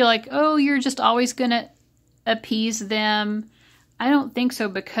 They feel like, oh, you're just always going to appease them. I don't think so,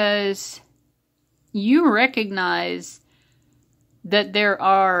 because you recognize that there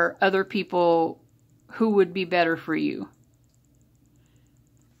are other people who would be better for you.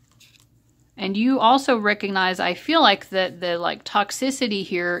 And you also recognize, I feel like, that the like toxicity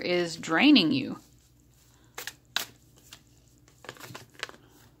here is draining you.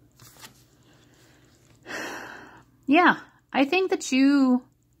 Yeah, I think that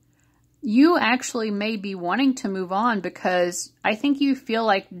you actually may be wanting to move on, because I think you feel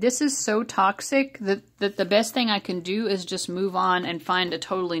like this is so toxic that the best thing I can do is just move on and find a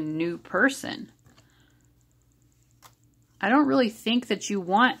totally new person. I don't really think that you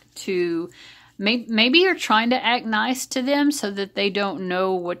want to. Maybe you're trying to act nice to them so that they don't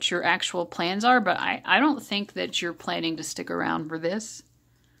know what your actual plans are, but I don't think that you're planning to stick around for this.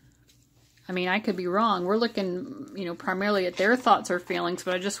 I mean, I could be wrong. We're looking, you know, primarily at their thoughts or feelings,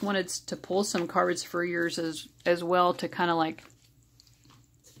 but I just wanted to pull some cards for yours as well to kind of like,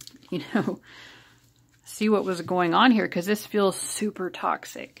 you know, see what was going on here, because this feels super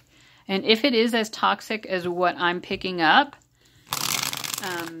toxic. And if it is as toxic as what I'm picking up,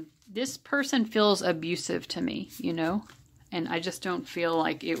 this person feels abusive to me, you know, and I just don't feel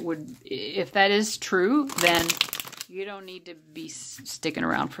like it would, if that is true, then you don't need to be sticking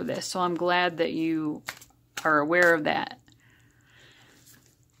around for this. So I'm glad that you are aware of that.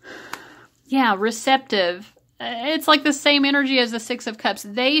 Yeah, receptive. It's like the same energy as the Six of Cups.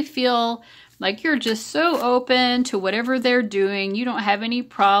 They feel like you're just so open to whatever they're doing. You don't have any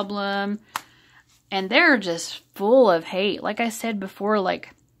problem. And they're just full of hate. Like I said before, like,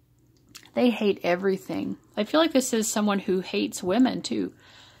 they hate everything. I feel like this is someone who hates women too.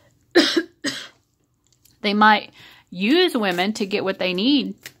 They might use women to get what they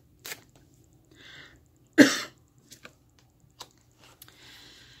need.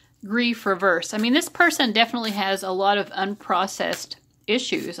 Grief reverse. I mean, this person definitely has a lot of unprocessed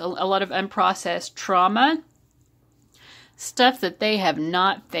issues, a lot of unprocessed trauma, stuff that they have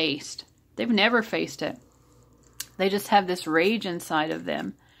not faced. They've never faced it. They just have this rage inside of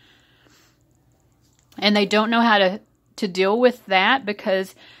them. And they don't know how to deal with that,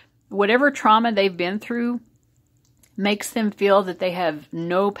 because whatever trauma they've been through makes them feel that they have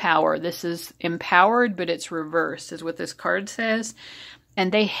no power. This is empowered, but it's reversed, is what this card says.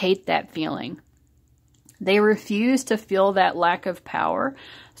 And they hate that feeling. They refuse to feel that lack of power.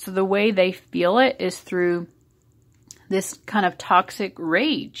 So the way they feel it is through this kind of toxic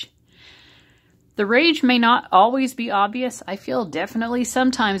rage. The rage may not always be obvious. I feel definitely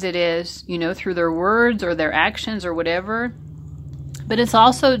sometimes it is, you know, through their words or their actions or whatever. But it's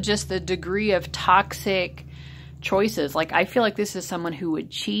also just the degree of toxic choices. Like, I feel like this is someone who would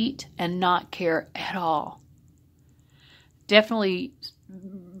cheat and not care at all. Definitely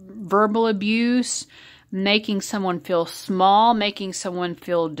verbal abuse, making someone feel small, making someone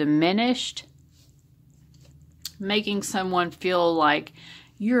feel diminished, making someone feel like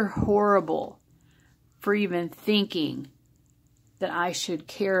you're horrible for even thinking that I should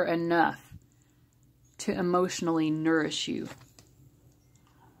care enough to emotionally nourish you.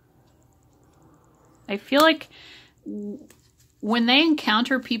 I feel like when they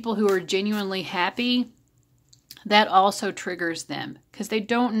encounter people who are genuinely happy, that also triggers them because they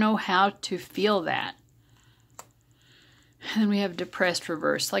don't know how to feel that. And we have depressed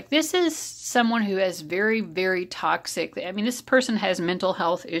reverse. Like, this is someone who has very, very toxic. I mean, this person has mental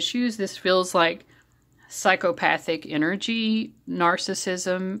health issues. This feels like psychopathic energy,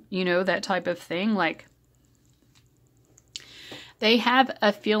 narcissism, you know, that type of thing. Like, they have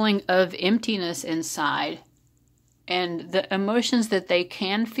a feeling of emptiness inside. And the emotions that they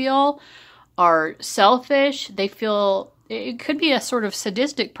can feel are selfish. They feel, it could be a sort of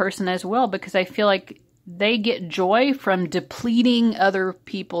sadistic person as well, because I feel like they get joy from depleting other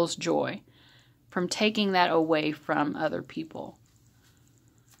people's joy, from taking that away from other people.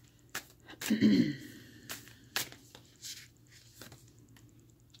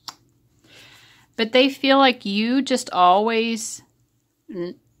 But they feel like you just always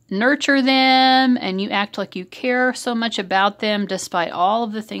nurture them and you act like you care so much about them despite all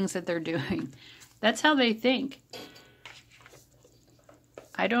of the things that they're doing. That's how they think.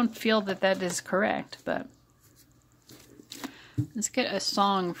 I don't feel that that is correct, but let's get a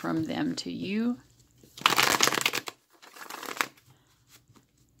song from them to you.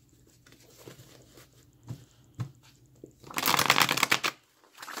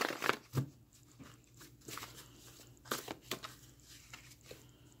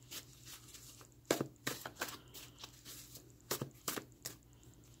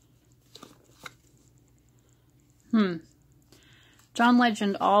 John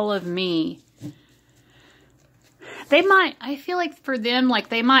Legend, All of Me. They might, I feel like for them, like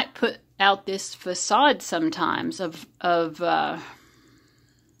they might put out this facade sometimes of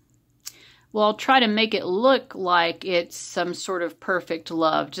well, try to make it look like it's some sort of perfect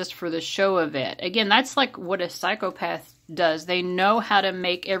love just for the show of it. Again, that's like what a psychopath does. They know how to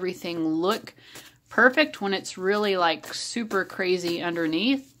make everything look perfect when it's really like super crazy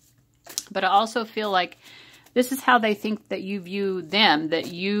underneath. But I also feel like this is how they think that you view them,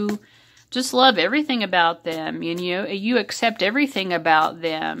 that you just love everything about them. You know, you accept everything about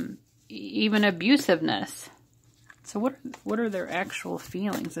them, even abusiveness. So what are their actual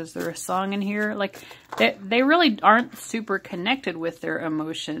feelings? Is there a song in here? Like, they really aren't super connected with their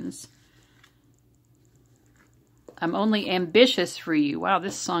emotions. I'm only ambitious for you. Wow,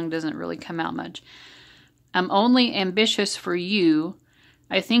 this song doesn't really come out much. I'm only ambitious for you.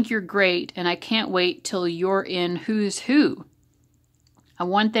 I think you're great, and I can't wait till you're in Who's Who. I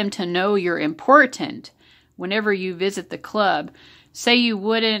want them to know you're important whenever you visit the club.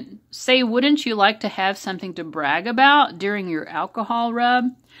 Wouldn't you like to have something to brag about during your alcohol rub?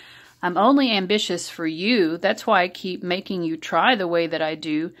 I'm only ambitious for you. That's why I keep making you try the way that I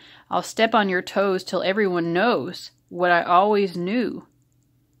do. I'll step on your toes till everyone knows what I always knew.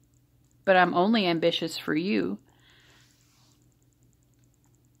 But I'm only ambitious for you.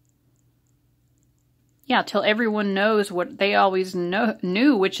 Yeah, till everyone knows what they always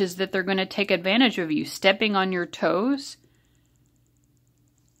knew, which is that they're going to take advantage of you. Stepping on your toes.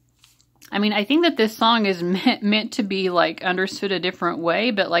 I mean, I think that this song is meant to be like understood a different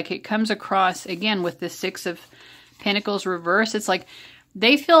way, but like it comes across again with the Six of Pentacles reverse. It's like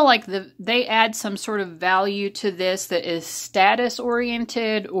they feel like they add some sort of value to this that is status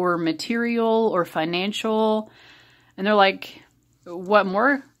oriented or material or financial. And they're like, what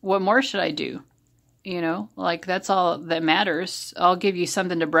more should I do? You know, like that's all that matters. I'll give you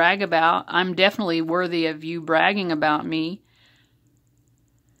something to brag about. I'm definitely worthy of you bragging about me.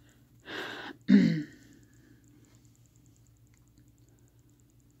 And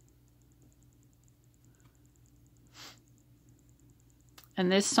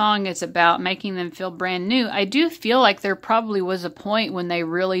this song is about making them feel brand new. I do feel like there probably was a point when they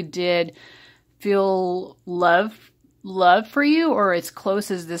really did feel love for you, or as close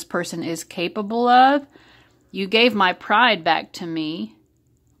as this person is capable of. You gave my pride back to me.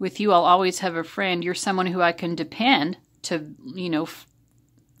 With you, I'll always have a friend. You're someone who I can depend to, you know,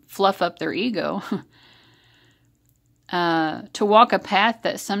 fluff up their ego. To walk a path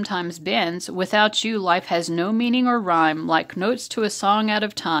that sometimes bends. Without you, life has no meaning or rhyme. Like notes to a song out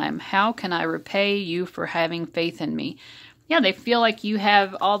of time. How can I repay you for having faith in me? Yeah, they feel like you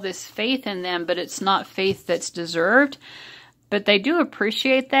have all this faith in them, but it's not faith that's deserved. But they do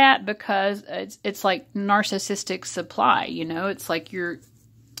appreciate that because it's like narcissistic supply, you know? It's like you're...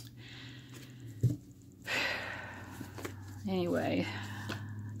 Anyway.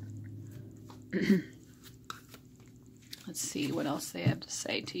 Let's see what else they have to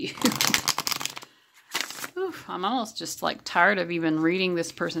say to you. Oof, I'm almost just like tired of even reading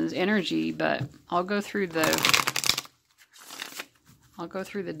this person's energy, but I'll go through the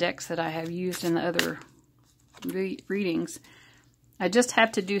decks that I have used in the other readings. I just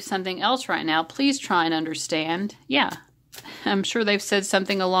have to do something else right now. Please try and understand. Yeah, I'm sure they've said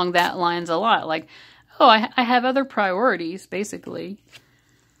something along that lines a lot. Like, oh, I have other priorities, basically.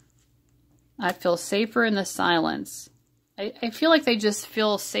 I feel safer in the silence. I feel like they just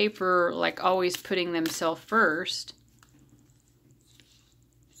feel safer, like always putting themselves first.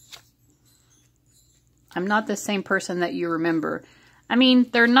 I'm not the same person that you remember. I mean,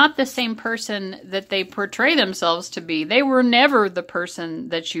 they're not the same person that they portray themselves to be. They were never the person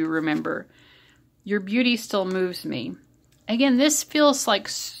that you remember. Your beauty still moves me. Again, this feels like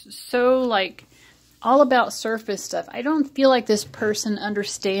so like all about surface stuff. I don't feel like this person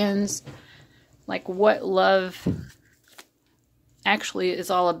understands like what love actually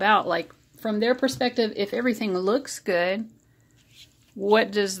is all about. Like from their perspective, if everything looks good, what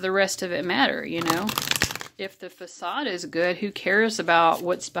does the rest of it matter, you know? If the facade is good, who cares about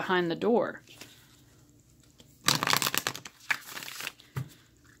what's behind the door?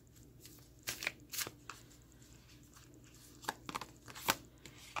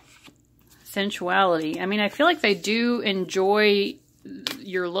 Sensuality. I mean, I feel like they do enjoy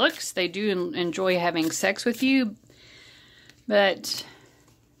your looks. They do enjoy having sex with you. But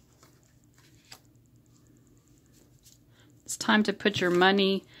it's time to put your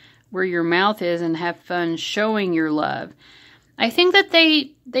money where your mouth is and have fun showing your love. I think that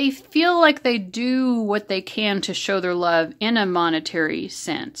they feel like they do what they can to show their love in a monetary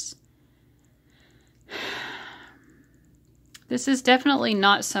sense. This is definitely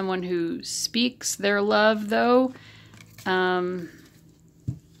not someone who speaks their love, though. I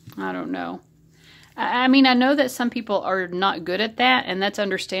don't know. I mean, I know that some people are not good at that, and that's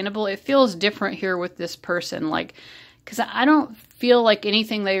understandable. It feels different here with this person, like, because I don't feel like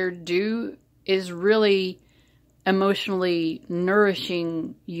anything they do is really emotionally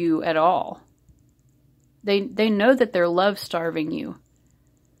nourishing you at all. They know that they're love-starving you.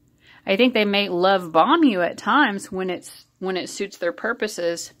 I think they may love bomb you at times when it suits their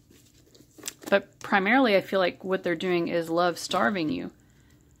purposes, but primarily I feel like what they're doing is love-starving you.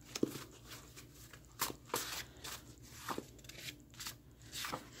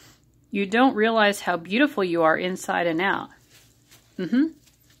 You don't realize how beautiful you are inside and out.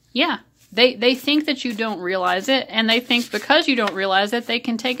 Yeah. They think that you don't realize it, and they think because you don't realize it, they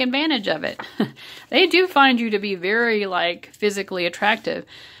can take advantage of it. They do find you to be very, like, physically attractive.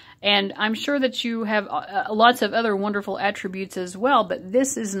 And I'm sure that you have lots of other wonderful attributes as well, but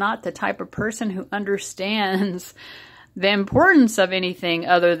this is not the type of person who understands the importance of anything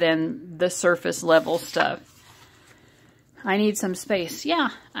other than the surface level stuff. I need some space. Yeah.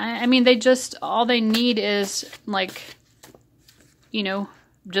 I mean, all they need is, like, you know,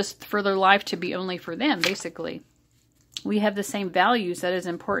 just for their life to be only for them, basically. We have the same values. That is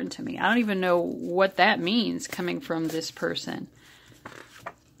important to me. I don't even know what that means coming from this person.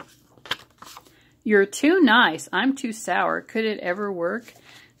 You're too nice. I'm too sour. Could it ever work?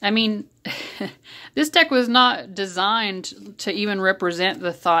 I mean, this deck was not designed to even represent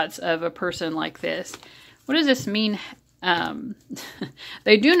the thoughts of a person like this. What does this mean?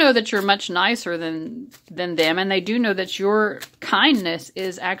 They do know that you're much nicer than them, and they do know that your kindness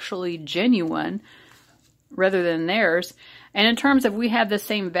is actually genuine rather than theirs. And in terms of we have the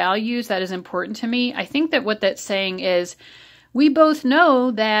same values, that is important to me. I think that what that's saying is we both know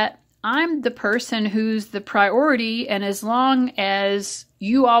that I'm the person who's the priority, and as long as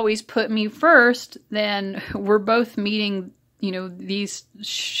you always put me first, then we're both meeting, you know, these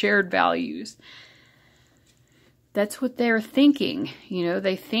shared values. That's what they're thinking. You know,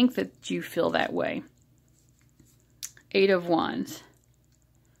 they think that you feel that way. 8 of Wands.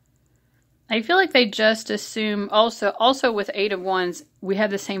 I feel like they just assume also with 8 of Wands, we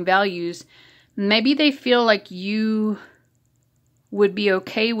have the same values. Maybe they feel like you would be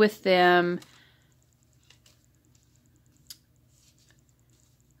okay with them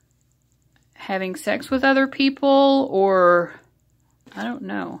having sex with other people, or I don't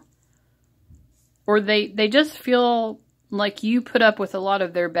know. Or they just feel like you put up with a lot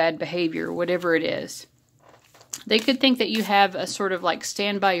of their bad behavior, whatever it is. They could think that you have a sort of like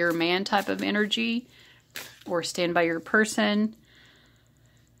stand by your man type of energy, or stand by your person.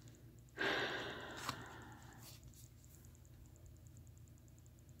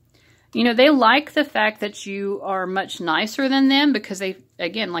 You know, they like the fact that you are much nicer than them because they,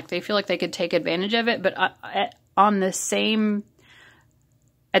 again, like they feel like they could take advantage of it. But at the same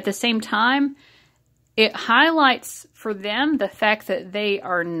time, it highlights for them the fact that they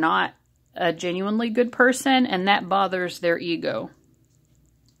are not a genuinely good person, and that bothers their ego.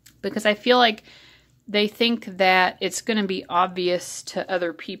 Because I feel like they think that it's going to be obvious to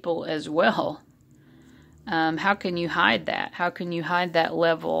other people as well. How can you hide that? How can you hide that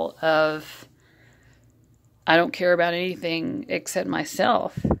level of, I don't care about anything except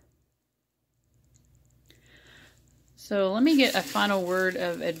myself? So let me get a final word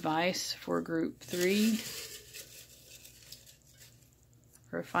of advice for group 3.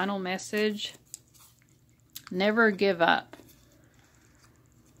 For a final message, never give up.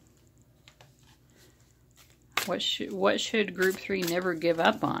 What should group 3 never give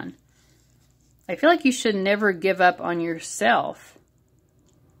up on? I feel like you should never give up on yourself.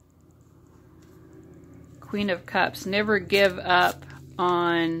 Queen of Cups, never give up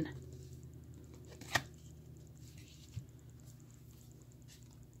on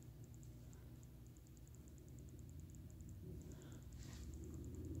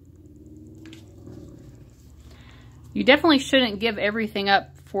you definitely shouldn't give everything up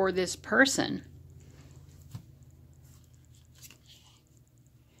for this person.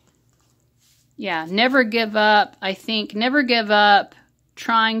 Yeah, never give up. I think never give up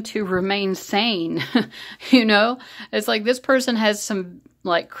trying to remain sane. You know, it's like this person has some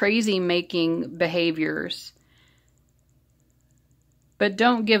like crazy making behaviors. But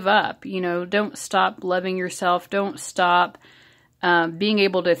don't give up, you know, don't stop loving yourself. Don't stop being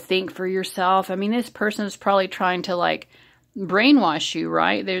able to think for yourself. I mean, this person is probably trying to like brainwash you,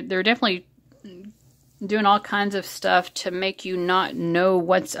 right? They're definitely doing all kinds of stuff to make you not know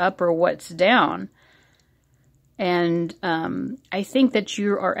what's up or what's down. And I think that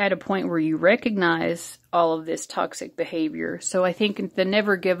you are at a point where you recognize all of this toxic behavior. So I think the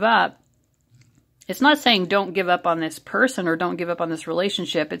never give up, it's not saying don't give up on this person or don't give up on this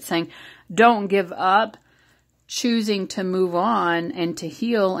relationship. It's saying don't give up choosing to move on and to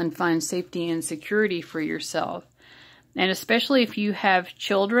heal and find safety and security for yourself. And especially if you have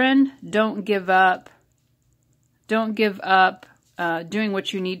children, don't give up. Don't give up doing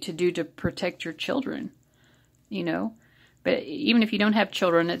what you need to do to protect your children, you know. But even if you don't have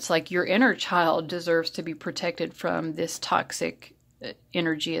children, it's like your inner child deserves to be protected from this toxic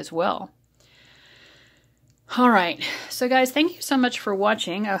energy as well. All right. So guys, thank you so much for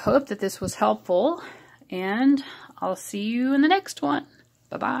watching. I hope that this was helpful, and I'll see you in the next one.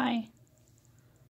 Bye-bye.